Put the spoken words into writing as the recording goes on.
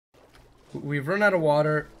We've run out of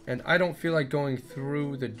water, and I don't feel like going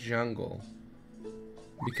through the jungle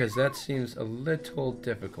because that seems a little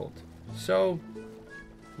difficult. So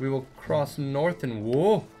we will cross north and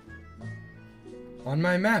whoa! On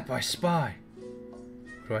my map, I spy.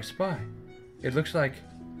 What do I spy? It looks like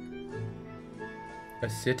a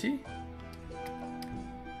city.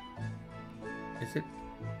 Is it?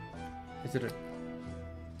 Is it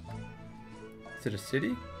a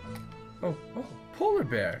city? Oh, polar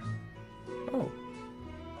bear. Oh.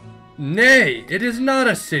 Nay, it is not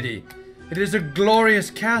a city. It is a glorious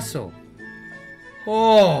castle.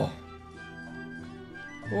 Oh.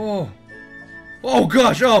 Oh. Oh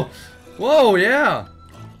gosh, oh. Whoa, yeah.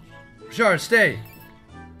 Sure, stay.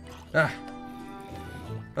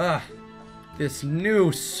 This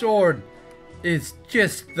new sword is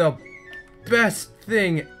just the best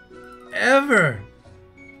thing ever.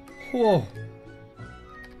 Whoa.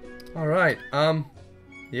 Alright,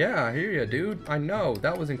 yeah, I hear ya, dude. I know,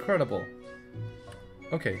 that was incredible.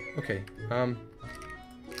 Okay,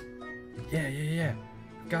 yeah.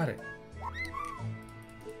 Got it.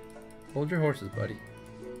 Hold your horses, buddy.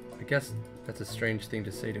 I guess that's a strange thing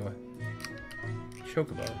to say to a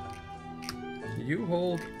chocobo. You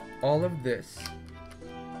hold all of this.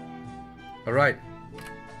 Alright.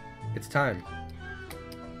 It's time.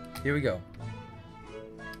 Here we go.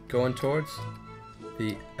 Going towards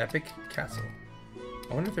the epic castle.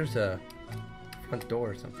 I wonder if there's a front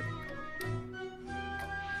door or something.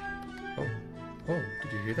 Oh,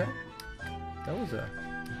 did you hear that? That was a...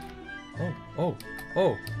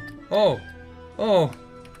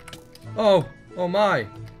 Oh my!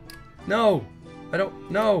 No! I don't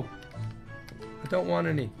want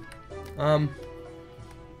any.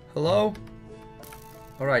 Hello?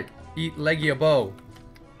 Alright, eat leggy a bow.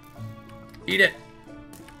 Eat it!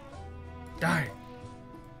 Die!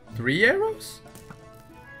 3 arrows?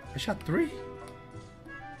 I shot 3.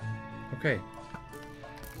 Okay.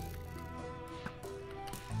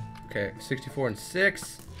 Okay, 64 and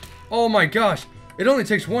 6. Oh my gosh! It only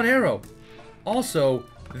takes 1 arrow! Also,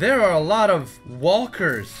 there are a lot of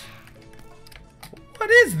walkers. What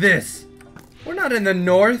is this? We're not in the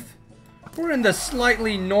north. We're in the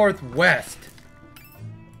slightly northwest.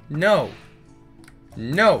 No.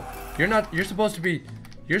 No. You're not. You're supposed to be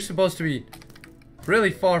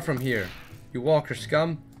really far from here. You walker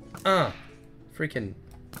scum. Freaking.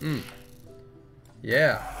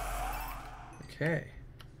 Yeah. Okay.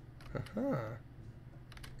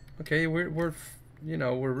 Okay, we're you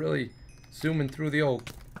know, we're really zooming through the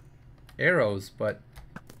old arrows, but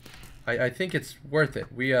I think it's worth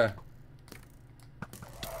it. We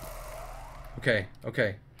Okay.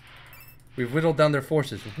 We've whittled down their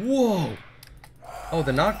forces. Whoa! Oh,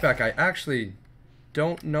 the knockback I actually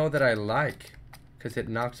don't know that I like, because it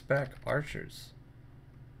knocks back archers.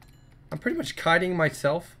 I'm pretty much kiting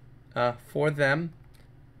myself for them.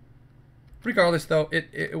 Regardless, though,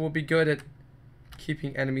 it will be good at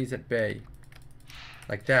keeping enemies at bay.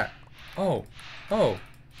 Like that. Oh,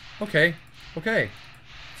 okay.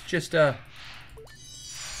 It's just,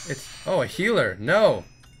 it's, oh, a healer. No.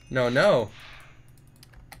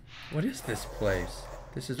 What is this place?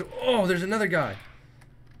 This is, oh, there's another guy.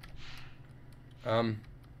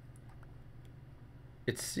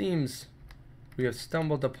 It seems we have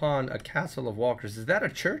stumbled upon a castle of walkers. Is that a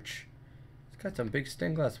church? It's got some big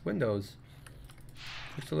stained glass windows.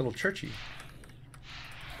 Looks a little churchy.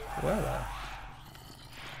 Well,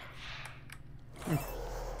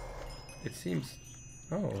 it seems,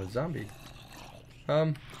 oh, a zombie.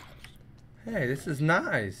 Hey, this is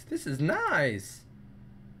nice.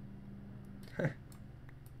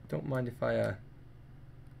 Don't mind if I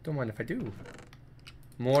do.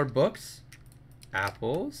 More books,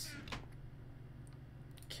 apples,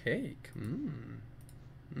 cake.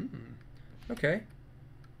 Okay.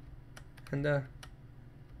 And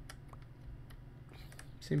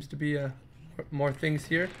seems to be more things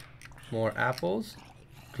here. More apples,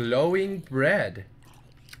 glowing bread,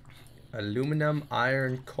 aluminum,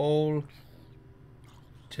 iron, coal.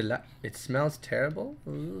 It smells terrible.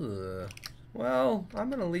 Ugh. Well, I'm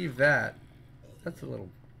gonna leave that. That's a little.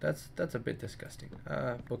 That's a bit disgusting.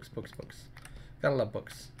 Books. Gotta love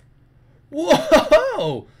books.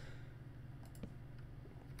 Whoa!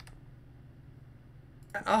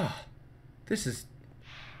 Ah, this is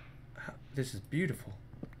beautiful.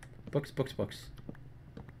 Books.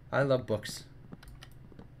 I love books.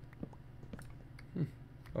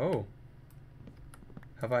 Oh.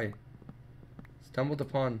 Have I stumbled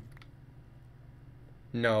upon?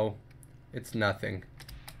 No, it's nothing.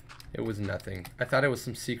 It was nothing. I thought it was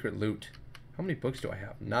some secret loot. How many books do I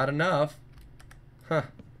have? Not enough. Huh.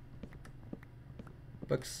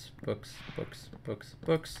 Books, books, books, books,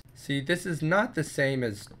 books. See, this is not the same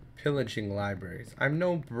as pillaging libraries. I'm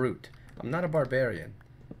no brute. I'm not a barbarian.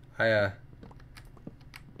 I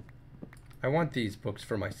want these books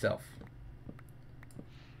for myself.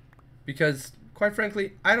 Because, quite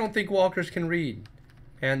frankly, I don't think walkers can read.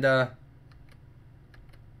 And, how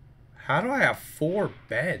do I have 4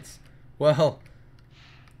 beds? Well,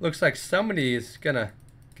 looks like somebody is gonna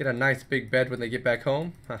get a nice big bed when they get back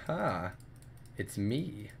home. Haha. It's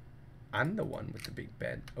me. I'm the one with the big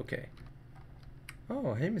bed. Okay.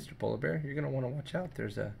 Oh, hey, Mr. Polar Bear. You're gonna want to watch out.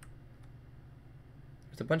 There's a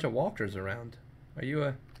bunch of walkers around. Are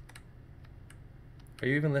you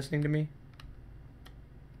even listening to me?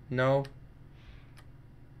 No.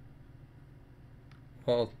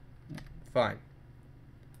 Well, fine.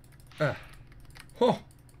 Oh,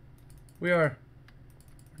 we're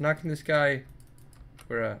knocking this guy.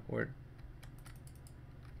 We're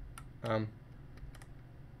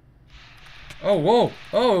oh, whoa!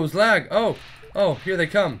 Oh, it was lag. Oh, here they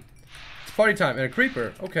come. It's party time and a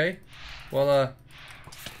creeper. Okay. Well,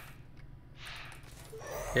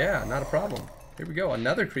 yeah, not a problem. Here we go.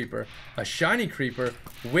 Another creeper. A shiny creeper.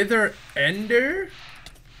 Wither Ender?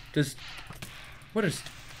 What is...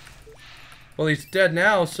 Well, he's dead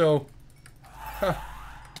now, so... Huh.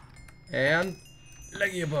 And...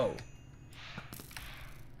 Leggy-a-bow.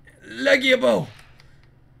 Leggy-a-bow.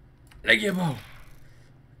 Leggy-a-bow.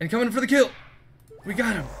 And coming for the kill. We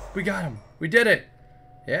got him. We got him. We did it.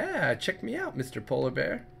 Yeah, check me out, Mr. Polar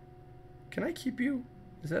Bear. Can I keep you?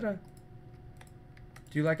 Is that a...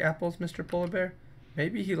 Do you like apples, Mr. Polar Bear?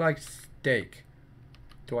 Maybe he likes steak.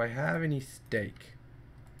 Do I have any steak?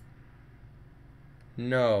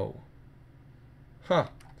 No. Huh.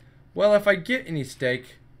 Well, if I get any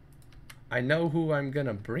steak, I know who I'm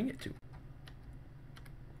gonna bring it to.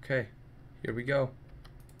 Okay, here we go.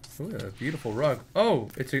 Ooh, a beautiful rug. Oh,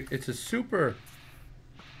 it's a super...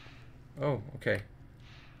 Oh, okay.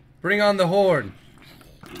 Bring on the horde.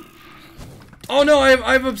 Oh no,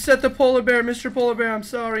 I've upset the polar bear, Mr. Polar Bear. I'm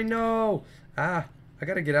sorry. No. I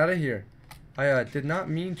gotta get out of here. I did not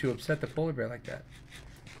mean to upset the polar bear like that.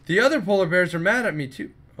 The other polar bears are mad at me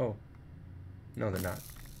too. Oh, no, they're not.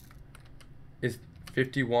 Is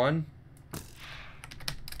 51?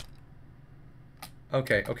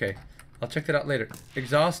 Okay. I'll check that out later.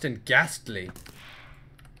 Exhaust and ghastly.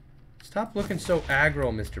 Stop looking so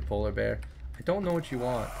aggro, Mr. Polar Bear. I don't know what you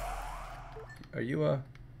want. Are you a...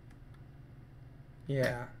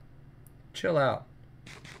 Yeah. Chill out.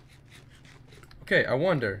 Okay, I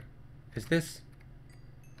wonder. Is this...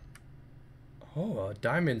 Oh, a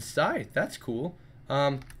diamond sight. That's cool.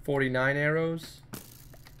 49 arrows.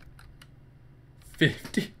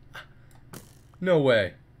 50? No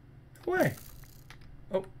way. No way.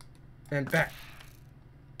 Oh, and back.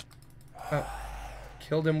 Oh,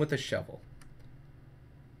 killed him with a shovel.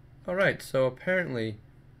 Alright, so apparently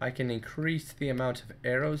I can increase the amount of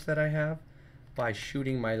arrows that I have by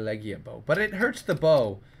shooting my Legia bow. But it hurts the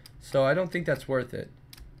bow, so I don't think that's worth it.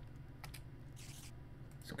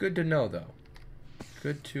 It's good to know, though.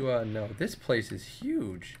 Good to know. This place is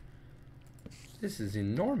huge. This is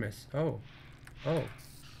enormous. Oh.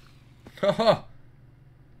 Oh.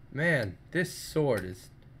 Man, this sword is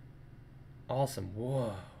awesome.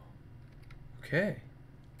 Whoa. Okay.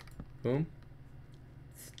 Boom.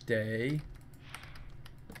 Stay.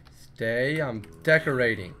 I'm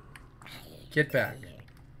decorating. Get back.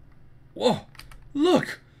 Whoa.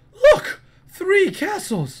 Look. 3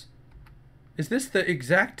 castles. Is this the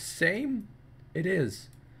exact same? It is.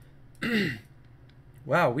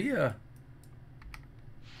 Wow, we have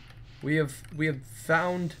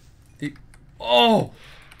found the... Oh!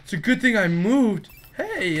 It's a good thing I moved.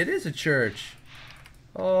 Hey, it is a church.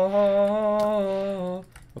 Oh.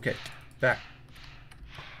 Okay, back.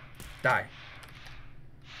 Die.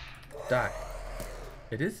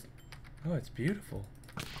 It is... Oh, it's beautiful.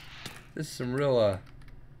 This is some real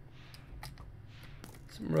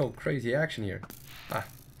crazy action here.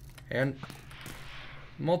 And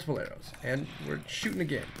multiple arrows. And we're shooting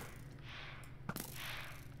again.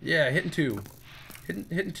 Yeah, hitting 2.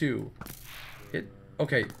 Hitting 2. Hit.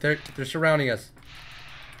 Okay, they're surrounding us.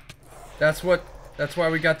 That's why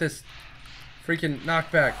we got this freaking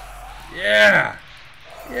knockback. Yeah.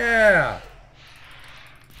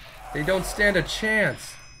 They don't stand a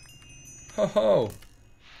chance. Ho ho. What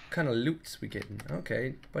kind of loot's we getting?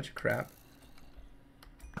 Okay, bunch of crap.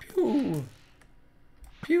 Pew.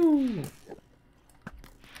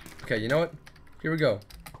 Okay, you know what? Here we go.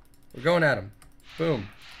 We're going at him. Boom.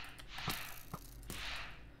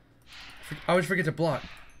 I always forget to block.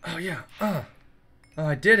 Oh yeah. Oh,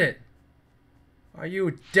 I did it. Are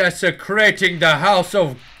you desecrating the house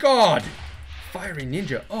of God? Fiery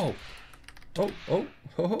ninja. Oh. Oh, oh,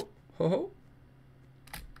 ho, ho, ho, ho.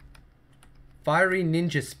 Fiery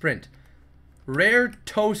ninja sprint. Rare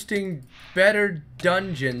toasting better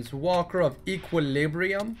dungeons. Walker of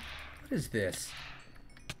equilibrium. What is this?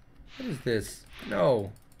 What is this?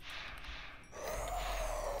 No.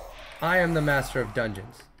 I am the master of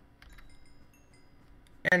dungeons.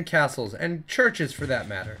 And castles. And churches for that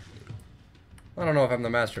matter. I don't know if I'm the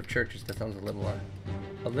master of churches. That sounds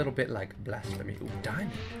a little bit like blasphemy. Ooh,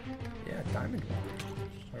 diamond. Yeah, diamond one.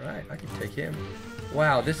 Alright, I can take him.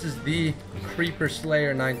 Wow, this is the Creeper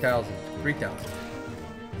Slayer 9000. 3000.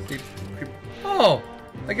 Oh!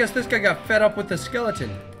 I guess this guy got fed up with the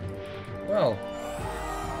skeleton. Well.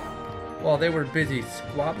 While they were busy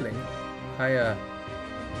squabbling, I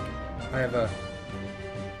have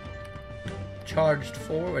charged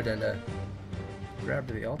forward and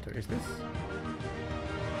grabbed the altar. Is this?